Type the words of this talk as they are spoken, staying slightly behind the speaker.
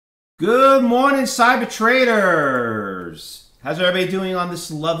Good morning, cyber traders. How's everybody doing on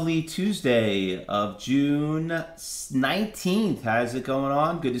this lovely Tuesday of June 19th? How's it going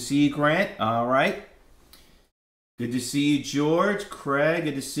on? Good to see you, Grant. All right. Good to see you, George, Craig.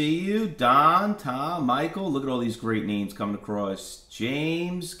 Good to see you. Don, Tom, Michael. Look at all these great names coming across.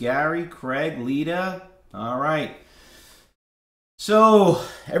 James, Gary, Craig, Lita. All right. So,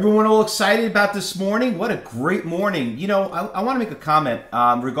 everyone all excited about this morning? What a great morning. You know, I want to make a comment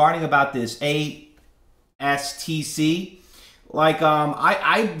regarding about this ASTC. Like,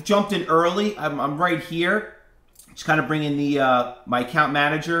 I jumped in early. I'm right here. Just kind of bringing the my account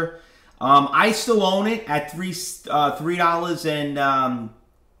manager. I still own it at $3 and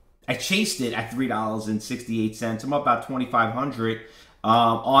I chased it at $3.68. I'm up about 2,500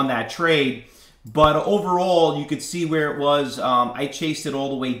 on that trade. But overall, you could see where it was. I chased it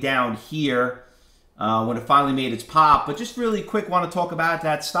all the way down here when it finally made its pop. But just really quick, want to talk about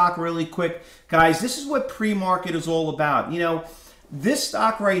that stock really quick. Guys, this is what pre-market is all about. You know, this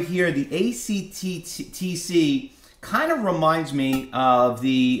stock right here, the ASTC, kind of reminds me of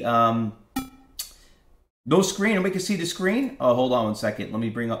the... no screen, and we can see the screen. Oh, hold on one second. Let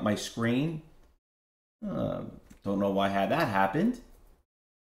me bring up my screen. Don't know why had that happened.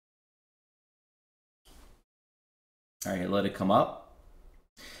 All right, let it come up.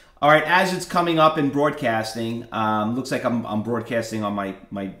 All right, as it's coming up in broadcasting, looks like I'm broadcasting on my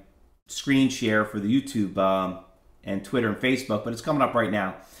screen share for the YouTube and Twitter and Facebook, but it's coming up right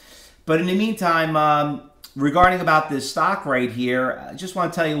now. But in the meantime, regarding about this stock right here, I just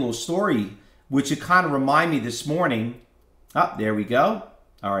want to tell you a little story, which it kind of reminded me this morning. Oh, there we go.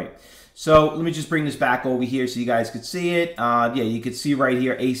 All right. So let me just bring this back over here so you guys could see it. Yeah, you can see right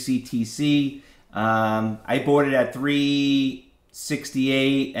here, ACTC. I bought it at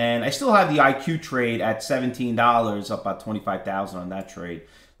 $3.68, and I still have the IQ trade at $17, up about 25,000 on that trade.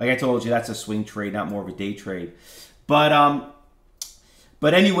 Like I told you, that's a swing trade, not more of a day trade. But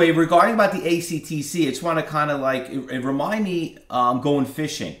anyway, regarding about the ACTC, I just want to kind of like it remind me going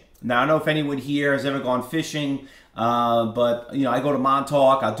fishing. Now, I don't know if anyone here has ever gone fishing, but, you know, I go to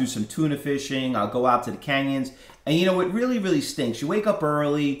Montauk, I'll do some tuna fishing, I'll go out to the canyons, and, you know, it really, really stinks. You wake up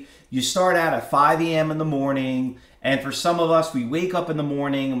early, you start out at 5 a.m. in the morning, and for some of us, we wake up in the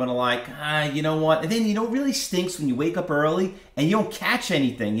morning and we're like, you know what? And then, you know, it really stinks when you wake up early and you don't catch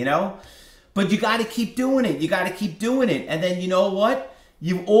anything, you know? But you got to keep doing it. You got to keep doing it. And then, you know what?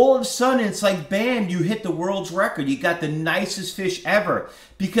 You all of a sudden, it's like, bam, you hit the world's record. You got the nicest fish ever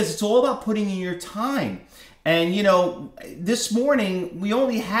because it's all about putting in your time. And, you know, this morning, we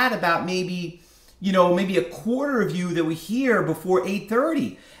only had about maybe, you know, maybe a quarter of you that were here before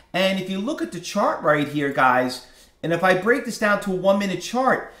 8:30. And if you look at the chart right here, guys, and if I break this down to a 1-minute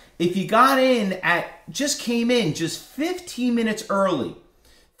chart, if you got in just came in just 15 minutes early,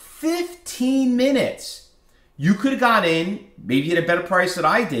 15 minutes, you could have got in maybe at a better price than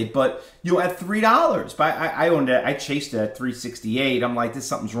I did, but you know, at $3. But I owned it, I chased it at $3.68. I'm like,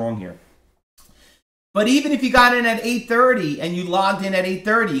 something's wrong here. But even if you got in at 8:30 and you logged in at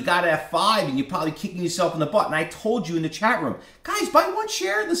 8:30, you got it at 5 and you're probably kicking yourself in the butt. And I told you in the chat room, guys, buy one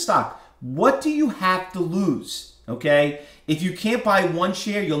share of the stock. What do you have to lose? Okay? If you can't buy one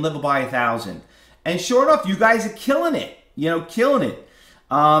share, you'll never buy 1,000. And sure enough, you guys are killing it. You know, killing it.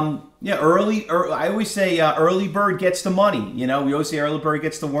 Yeah, I always say early bird gets the money. You know, we always say early bird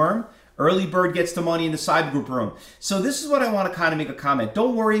gets the worm. Early bird gets the money in the cyber group room. So this is what I want to kind of make a comment.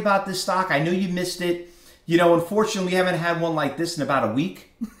 Don't worry about this stock. I know you missed it. You know, unfortunately, we haven't had one like this in about a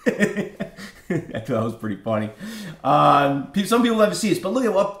week. I thought that was pretty funny. Some people never see this, but look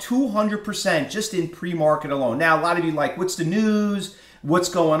at up 200% just in pre-market alone. Now, a lot of you like, what's the news? What's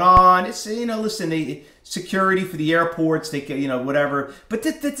going on? It's, you know, listen, security for the airports, they, you know, whatever. But,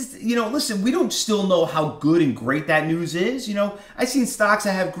 you know, listen, we don't still know how good and great that news is. You know, I've seen stocks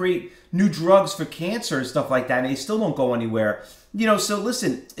that have great new drugs for cancer and stuff like that, and they still don't go anywhere. You know, so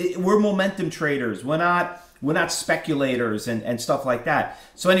listen, we're momentum traders. We're not speculators and stuff like that.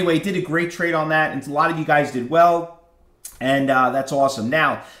 So anyway, did a great trade on that, and a lot of you guys did well. And that's awesome.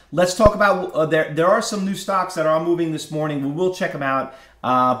 Now, let's talk about, there are some new stocks that are moving this morning. We will check them out.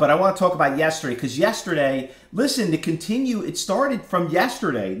 But I want to talk about yesterday, because yesterday, listen, to continue, it started from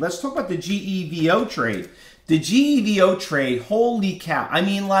yesterday. Let's talk about the GEVO trade. The GEVO trade, holy cow. I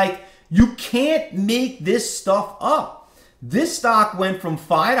mean, like, you can't make this stuff up. This stock went from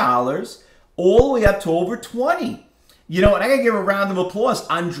 $5 all the way up to over 20. You know, and I got to give a round of applause.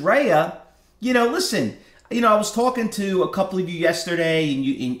 Andrea, you know, listen, you know, I was talking to a couple of you yesterday,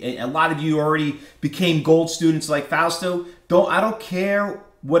 and a lot of you already became gold students like Fausto. I don't care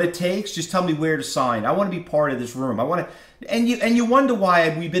what it takes, just tell me where to sign. I want to be part of this room. I want to, and you wonder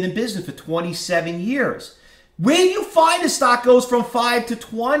why we've been in business for 27 years. Where do you find a stock goes from 5 to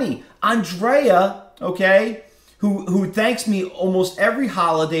 20? Andrea, okay, who thanks me almost every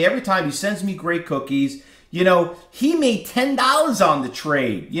holiday, every time he sends me great cookies. You know, he made $10 on the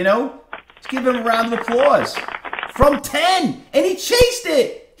trade, you know? Let's give him a round of applause. From 10, and he chased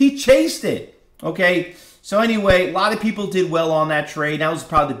it. He chased it, okay? So anyway, a lot of people did well on that trade. That was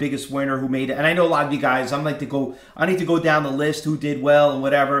probably the biggest winner who made it. And I know a lot of you guys, I need to go down the list who did well and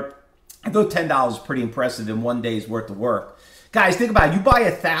whatever. I thought $10 is pretty impressive in one day's worth of work. Guys, think about it. You buy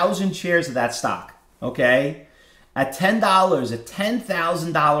 1,000 shares of that stock, okay? At $10, a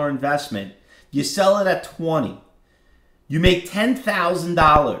 $10,000 investment, you sell it at 20. You make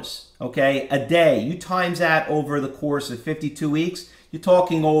 $10,000, okay, a day. You times that over the course of 52 weeks, you're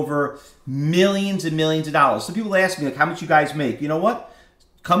talking over millions and millions of dollars. So people ask me, like, how much you guys make? You know what?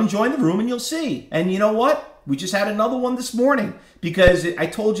 Come and join the room and you'll see. And you know what? We just had another one this morning because I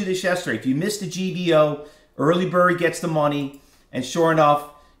told you this yesterday. If you missed the GVO, early bird gets the money. And sure enough,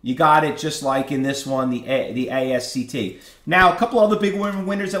 you got it just like in this one, the ASTC. Now, a couple other big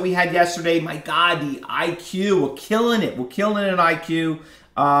winners that we had yesterday. My God, the IQ. We're killing it. We're killing it in IQ.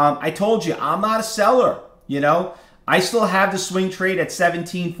 I told you, I'm not a seller, you know. I still have the swing trade at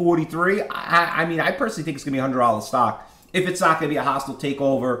 17.43. I mean, I personally think it's going to be a $100 stock if it's not going to be a hostile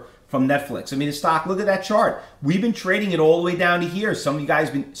takeover from Netflix. I mean, the stock, look at that chart. We've been trading it all the way down to here. Some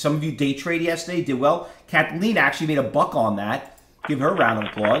of you day traded yesterday, did well. Kathleen actually made a buck on that. Give her a round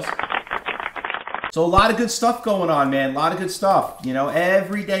of applause. So a lot of good stuff going on, man. A lot of good stuff. You know,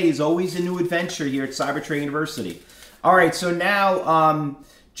 every day is always a new adventure here at Cyber Trade University. All right, so now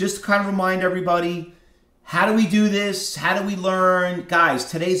just to kind of remind everybody, how do we do this? How do we learn? Guys,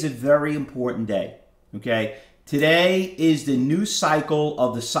 today's a very important day, okay? Today is the new cycle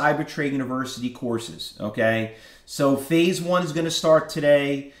of the Cyber Trade University courses, okay? So phase 1 is going to start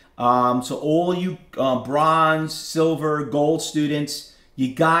today. So all you bronze, silver, gold students,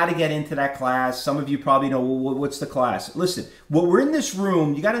 you got to get into that class. Some of you probably know, well, what's the class? Listen, when we're in this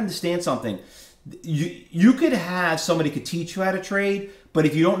room, you got to understand something. You could have somebody could teach you how to trade, but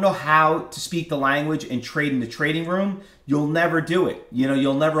if you don't know how to speak the language and trade in the trading room, you'll never do it. You know,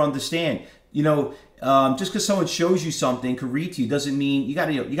 you'll never understand. You know, just because someone shows you something, can read to you, doesn't mean you got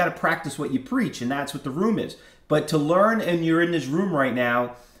to practice what you preach, and that's what the room is. But to learn, and you're in this room right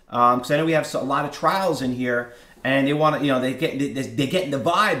now, because I know we have a lot of trials in here, and they want to, you know, they're getting the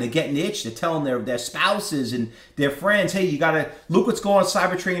vibe, they're getting the itch, they're telling their spouses and their friends, hey, you got to look what's going on at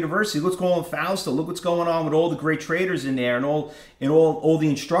Cyber Trade University, look what's going on with Fausto, look what's going on with all the great traders in there and all the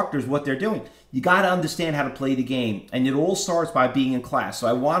instructors, what they're doing. You got to understand how to play the game, and it all starts by being in class. So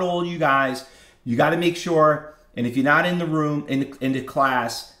I want all you guys, you got to make sure, and if you're not in the room, in the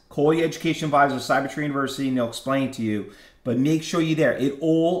class, call your education advisor at Cyber Trade University and they'll explain to you. But make sure you're there. It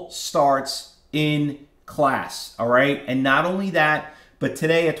all starts in class, all right? And not only that, but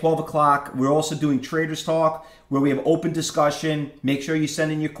today at 12 o'clock, we're also doing Traders Talk, where we have open discussion. Make sure you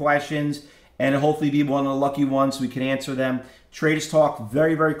send in your questions, and hopefully be one of the lucky ones so we can answer them. Traders Talk,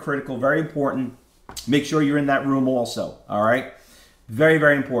 very, very critical, very important. Make sure you're in that room also, all right? Very,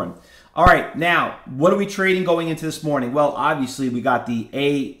 very important. All right, now, what are we trading going into this morning? Well, obviously, we got the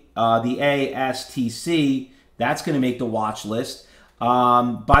ASTC. That's going to make the watch list.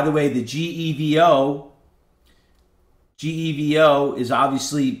 By the way, the GEVO is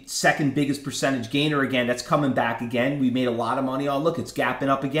obviously second biggest percentage gainer again. That's coming back again. We made a lot of money on. Look, it's gapping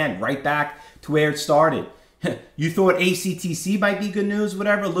up again, right back to where it started. You thought ACTC might be good news,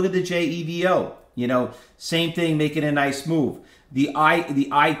 whatever. Look at the JEVO. You know, same thing, making a nice move. The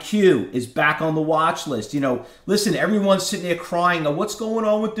IQ is back on the watch list. You know, listen, everyone's sitting there crying, oh, what's going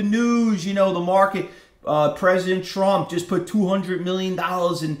on with the news? You know, the market. President Trump just put $200 million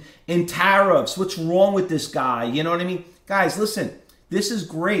in tariffs. What's wrong with this guy? You know what I mean? Guys, listen, this is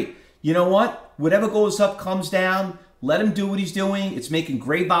great. You know what? Whatever goes up comes down. Let him do what he's doing. It's making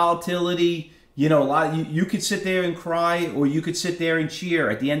great volatility. You know, you could sit there and cry, or you could sit there and cheer.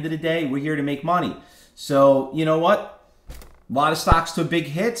 At the end of the day, we're here to make money. So, you know what? A lot of stocks took big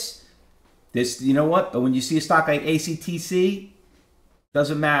hits. This, you know what? But when you see a stock like ACTC,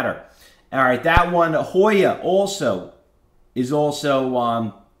 doesn't matter. All right, that one, Hoya, is also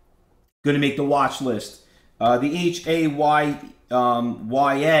going to make the watch list. The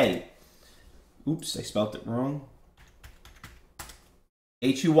HAYA. Oops, I spelled it wrong.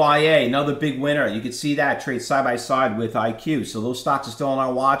 HUYA, another big winner. You can see that trade side by side with IQ. So those stocks are still on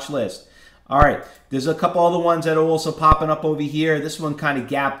our watch list. All right, there's a couple other ones that are also popping up over here. This one kind of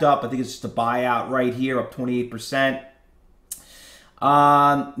gapped up. I think it's just a buyout right here, up 28%.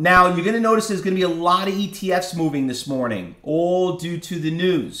 Now, you're going to notice there's going to be a lot of ETFs moving this morning, all due to the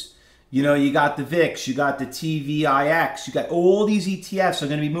news. You know, you got the VIX, you got the TVIX, you got all these ETFs are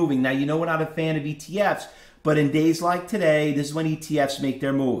going to be moving. Now, you know we're not a fan of ETFs, but in days like today, this is when ETFs make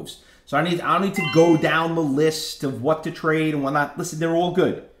their moves. So I don't need to go down the list of what to trade and whatnot. Listen, they're all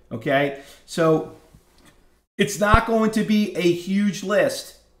good, okay? So it's not going to be a huge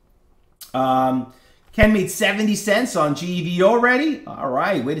list. Ken made 70 cents on GEV already. All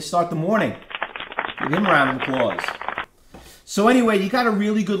right, way to start the morning. Give him a round of applause. So anyway, you got a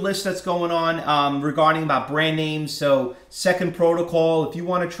really good list that's going on regarding about brand names. So second protocol, if you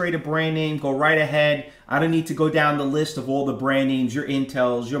want to trade a brand name, go right ahead. I don't need to go down the list of all the brand names, your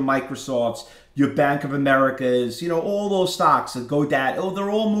Intels, your Microsofts, your Bank of Americas, you know, all those stocks, GoDaddy, oh, they're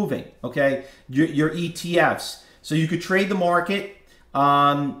all moving, okay? Your ETFs. So you could trade the market.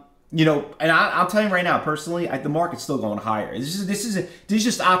 You know, and I'll tell you right now, personally, the market's still going higher. This is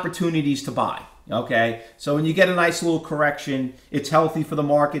just opportunities to buy. Okay, so when you get a nice little correction, it's healthy for the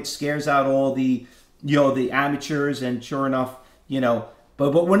market, scares out all the, you know, the amateurs, and sure enough, you know,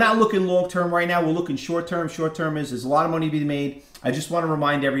 but we're not looking long term right now. We're looking short term. Short term is there's a lot of money to be made. I just want to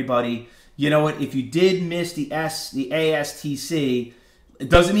remind everybody, you know what? If you did miss the ASTC, it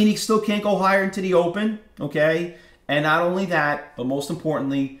doesn't mean you still can't go higher into the open. Okay, and not only that, but most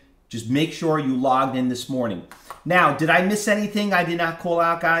importantly, just make sure you logged in this morning. Now, did I miss anything I did not call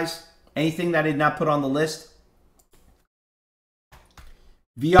out, guys? Anything that I did not put on the list?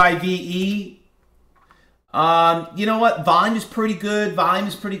 VIVE. You know what? Volume is pretty good. Volume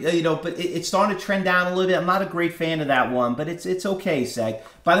is pretty, you know, but it's starting to trend down a little bit. I'm not a great fan of that one, but it's okay, Seg.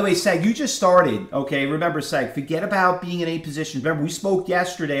 By the way, Seg, you just started. Okay, remember, Seg, forget about being in a position. Remember, we spoke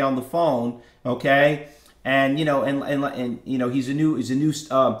yesterday on the phone. Okay, and you know, and you know, he's a new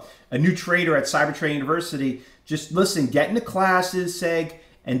trader at Cyber Trading University. Just listen, get into classes, Seg.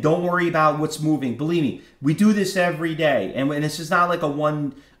 And don't worry about what's moving. Believe me, we do this every day, and this is not like a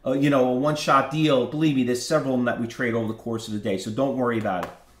one-shot deal. Believe me, there's several of them that we trade over the course of the day, so don't worry about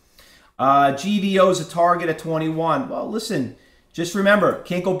it. GVO is a target at 21. Well, listen, just remember,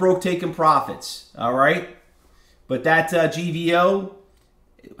 can't go broke taking profits. All right, but that GVO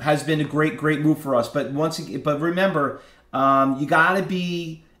has been a great move for us. But remember, you got to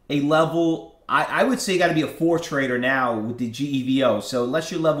be a level. I would say you got to be a 4 trader now with the GEVO. So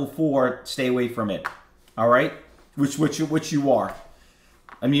unless you're level 4, stay away from it. All right, which you are.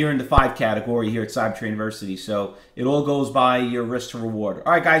 I mean, you're in the 5 category here at Cyber Trading University. So it all goes by your risk to reward.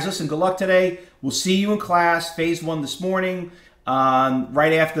 All right, guys, listen. Good luck today. We'll see you in class, phase 1 this morning,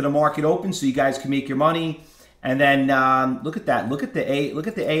 right after the market opens, so you guys can make your money. And then look at that. Look at the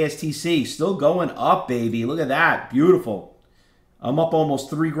ASTC still going up, baby. Look at that. Beautiful. I'm up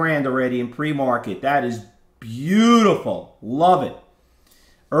almost $3,000 already in pre-market. That is beautiful. Love it.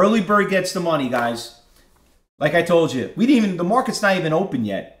 Early bird gets the money, guys. Like I told you, the market's not even open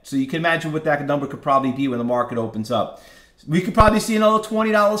yet. So you can imagine what that number could probably be when the market opens up. We could probably see another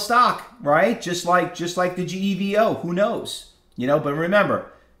 $20 stock, right? Just like the GEVO. Who knows? You know, but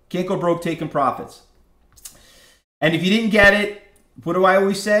remember, can't go broke taking profits. And if you didn't get it, what do I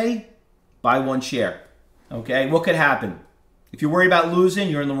always say? Buy 1 share. Okay? What could happen? If you're worried about losing,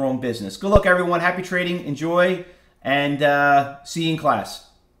 you're in the wrong business. Good luck, everyone. Happy trading. Enjoy. And see you in class.